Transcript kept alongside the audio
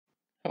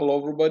Hello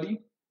everybody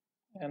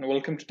and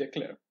welcome to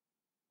TechLair.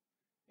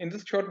 In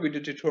this short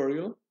video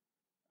tutorial,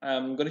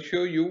 I'm going to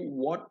show you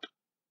what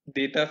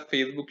data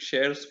Facebook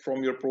shares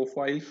from your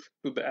profiles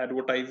to the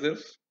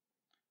advertisers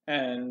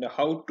and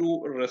how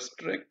to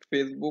restrict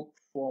Facebook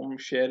from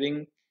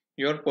sharing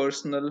your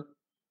personal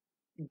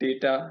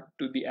data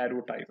to the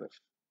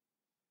advertisers.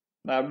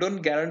 Now, I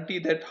don't guarantee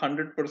that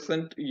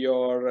 100%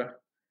 your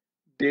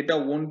data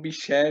won't be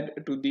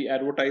shared to the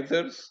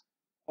advertisers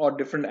or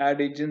different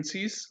ad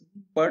agencies,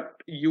 but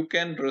you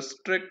can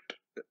restrict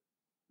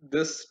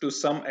this to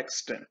some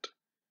extent.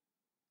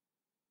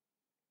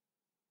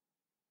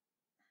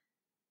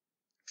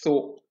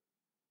 So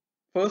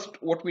first,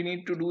 what we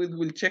need to do is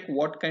we'll check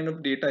what kind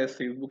of data is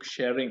Facebook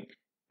sharing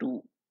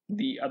to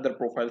the other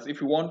profiles. If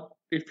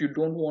you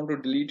don't want to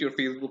delete your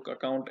Facebook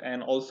account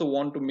and also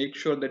want to make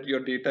sure that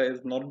your data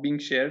is not being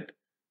shared,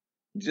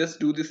 just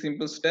do the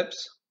simple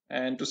steps.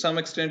 And to some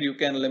extent, you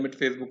can limit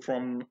Facebook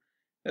from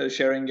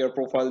sharing your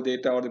profile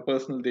data or the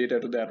personal data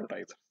to the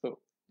advertiser. So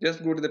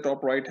just go to the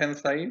top right hand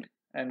side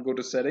and go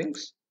to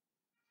settings,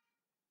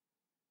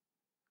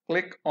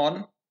 click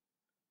on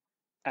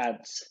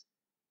ads.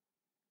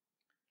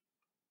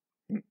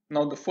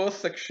 Now the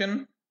first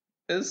section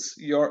is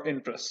your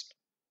interest.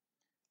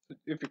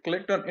 If you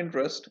click on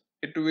interest,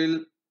 it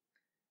will,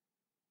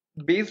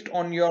 based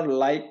on your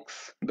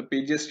likes, the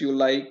pages you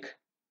like,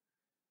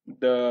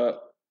 the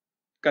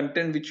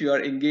content which you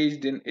are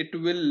engaged in, it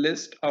will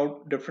list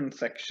out different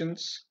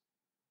sections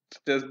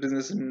such as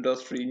business and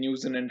industry,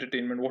 news and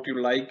entertainment, what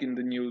you like in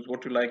the news,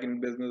 what you like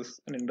in business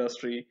and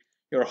industry,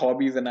 your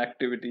hobbies and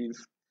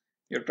activities,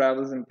 your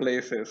travels and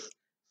places.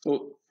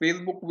 So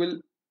Facebook will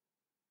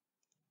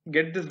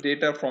get this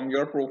data from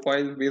your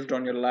profile based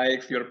on your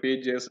likes, your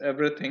pages,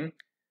 everything,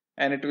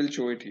 and it will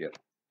show it here.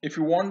 If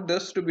you want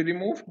this to be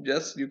removed,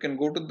 just you can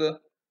go to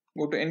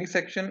any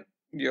section,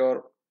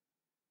 your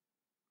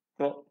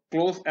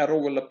close arrow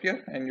will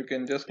appear and you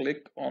can just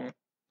click on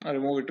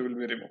remove, it will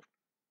be removed.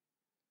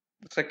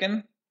 The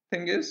second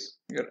thing is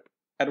your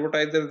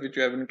advertisers which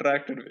you have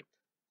interacted with.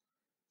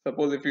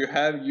 Suppose if you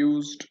have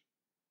used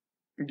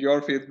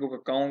your Facebook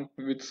account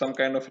with some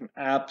kind of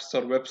apps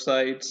or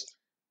websites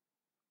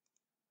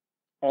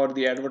or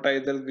the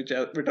advertisers which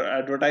are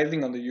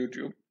advertising on the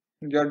YouTube,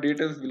 your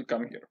details will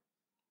come here.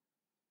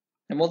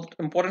 The most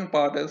important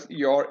part is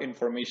your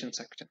information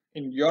section.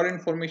 In your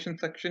information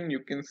section, you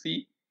can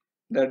see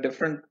there are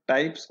different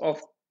types of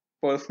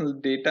personal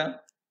data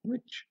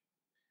which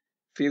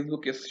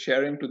Facebook is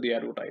sharing to the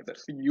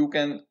advertisers. You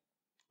can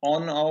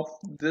on off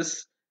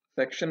this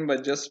section by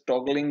just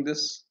toggling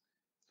this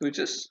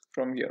switches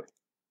from here.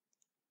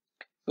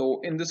 So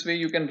in this way,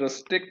 you can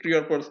restrict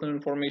your personal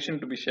information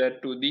to be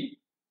shared to the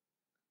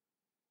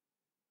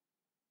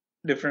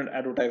different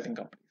advertising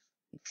companies.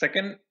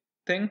 Second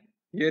thing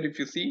here, if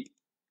you see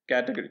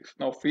categories.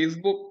 Now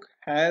Facebook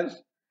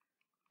has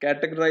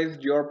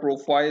categorized your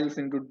profiles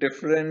into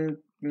different,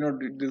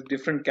 these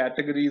different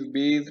categories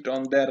based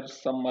on their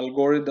some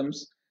algorithms.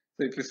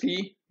 So if you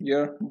see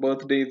your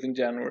birthday is in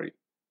January,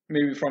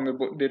 maybe from your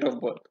date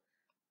of birth,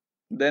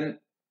 then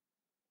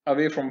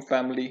away from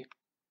family,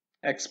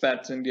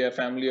 expats, India,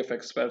 family of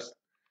expats,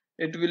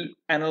 it will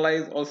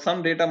analyze, or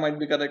some data might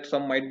be correct,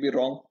 some might be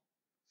wrong.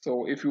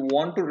 So if you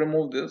want to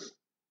remove this,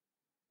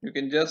 you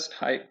can just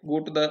go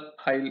to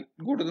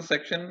the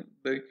section,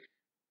 the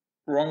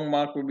wrong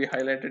mark will be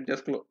highlighted,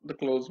 just the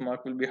close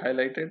mark will be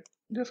highlighted,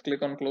 just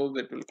click on close,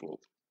 it will close.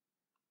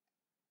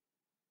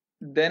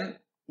 Then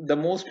the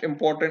most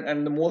important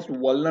and the most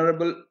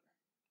vulnerable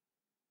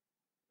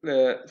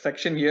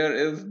section here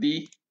is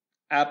the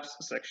apps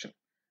section.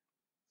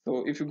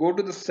 So if you go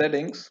to the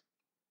settings,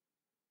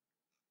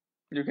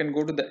 you can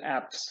go to the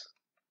apps.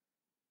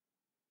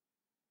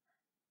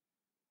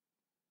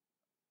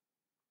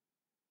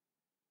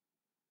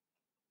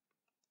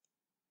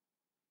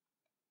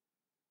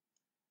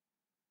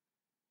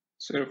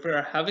 So if you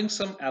are having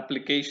some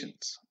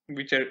applications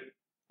which are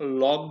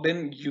logged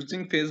in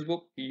using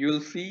Facebook,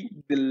 you'll see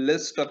the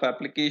list of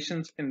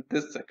applications in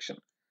this section.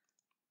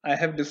 I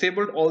have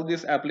disabled all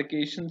these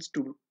applications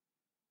to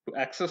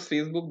access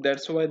Facebook.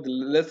 That's why the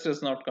list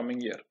is not coming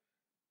here.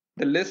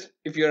 The list,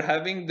 if you're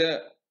having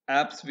the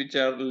apps which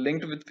are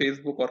linked with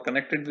Facebook or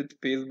connected with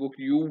Facebook,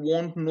 you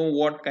won't know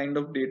what kind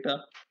of data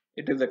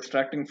it is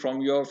extracting from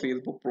your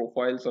Facebook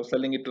profiles or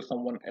selling it to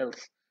someone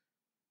else.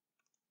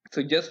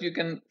 So just you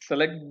can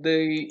select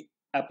the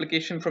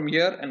application from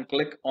here and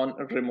click on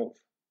remove.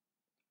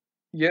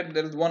 Here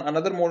there is one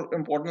another more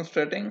important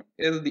setting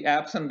is the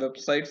apps and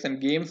websites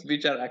and games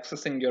which are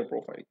accessing your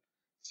profile.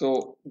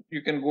 So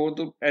you can go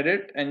to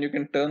edit and you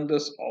can turn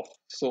this off.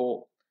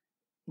 So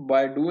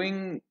by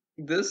doing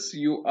this,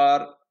 you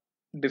are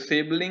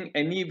disabling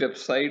any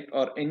website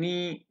or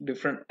any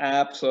different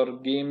apps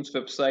or games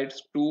websites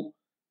to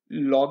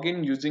log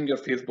in using your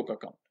Facebook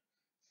account.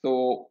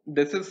 So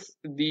this is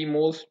the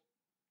most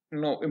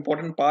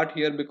important part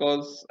here,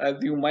 because as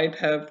you might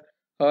have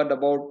heard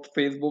about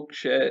Facebook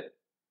share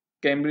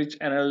Cambridge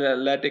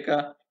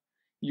Analytica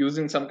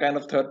using some kind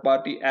of third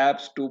party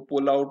apps to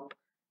pull out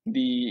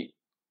the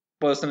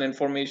personal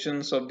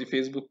informations of the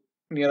Facebook.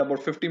 Near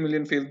about 50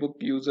 million Facebook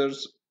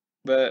users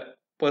where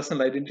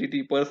personal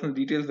identity, personal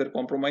details were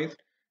compromised.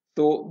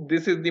 So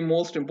this is the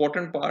most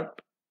important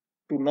part,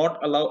 to not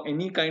allow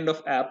any kind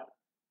of app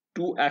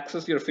to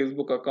access your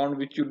Facebook account,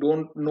 which you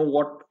don't know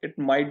what it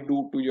might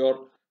do to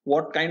your,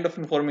 what kind of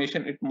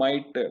information it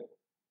might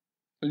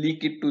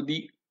leak it to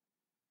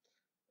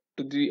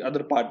the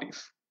other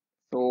parties.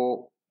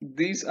 So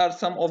these are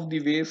some of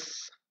the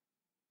ways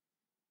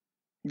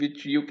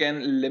which you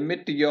can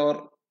limit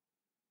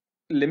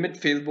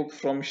Facebook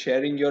from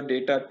sharing your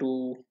data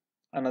to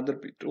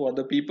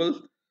other people.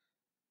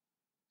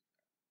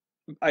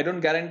 I don't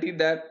guarantee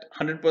that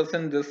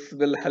 100% this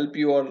will help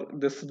you, or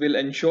this will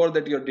ensure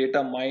that your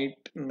data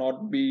might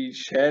not be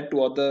shared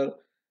to other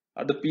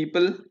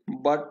people,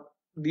 but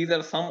these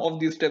are some of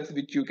the steps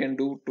which you can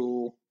do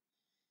to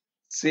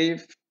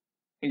save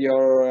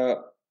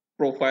your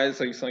profiles,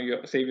 so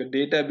save your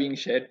data being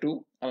shared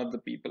to other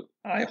people.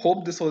 I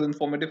hope this was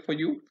informative for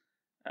you,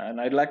 and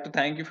I'd like to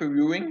thank you for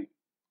viewing.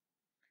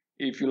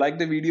 If you like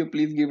the video,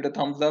 please give it a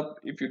thumbs up.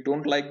 If you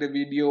don't like the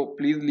video,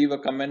 please leave a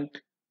comment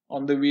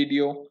on the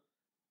video.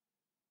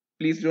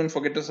 Please don't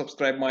forget to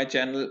subscribe my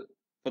channel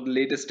for the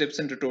latest tips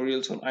and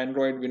tutorials on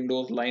Android,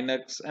 Windows,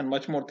 Linux, and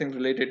much more things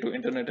related to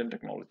internet and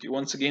technology.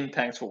 Once again,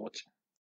 thanks for watching.